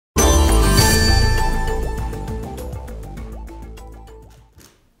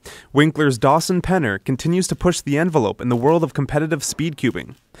Winkler's Dawson Penner continues to push the envelope in the world of competitive speed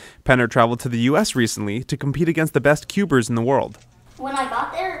cubing. Penner traveled to the US recently to compete against the best cubers in the world. When I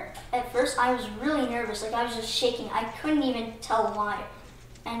got there, at first I was really nervous, I was just shaking. I couldn't even tell why.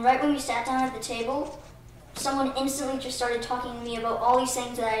 And right when we sat down at the table, someone instantly just started talking to me about all these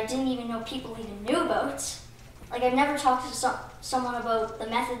things that I didn't even know people even knew about. I've never talked to someone about the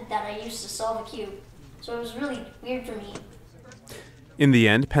method that I used to solve a cube. So it was really weird for me. In the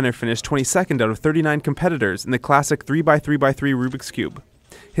end, Penner finished 22nd out of 39 competitors in the classic 3x3x3 Rubik's Cube.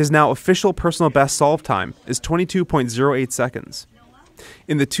 His now official personal best solve time is 22.08 seconds.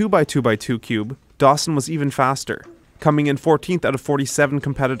 In the 2x2x2 cube, Dawson was even faster, coming in 14th out of 47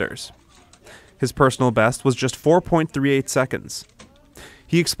 competitors. His personal best was just 4.38 seconds.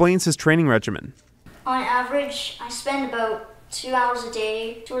 He explains his training regimen. On average, I spend about 2 hours a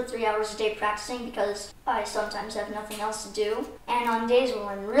day, 2 or 3 hours a day practicing because I sometimes have nothing else to do. And on days when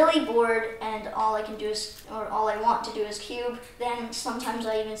I'm really bored and all I want to do is cube, then sometimes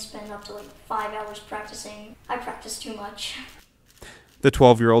I even spend up to 5 hours practicing. I practice too much. The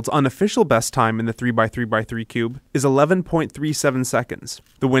 12-year-old's unofficial best time in the 3x3x3 cube is 11.37 seconds.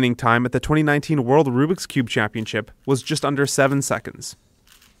 The winning time at the 2019 World Rubik's Cube Championship was just under 7 seconds.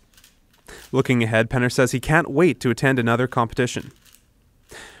 Looking ahead, Penner says he can't wait to attend another competition.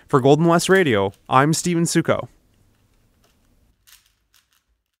 For Golden West Radio, I'm Steven Succo.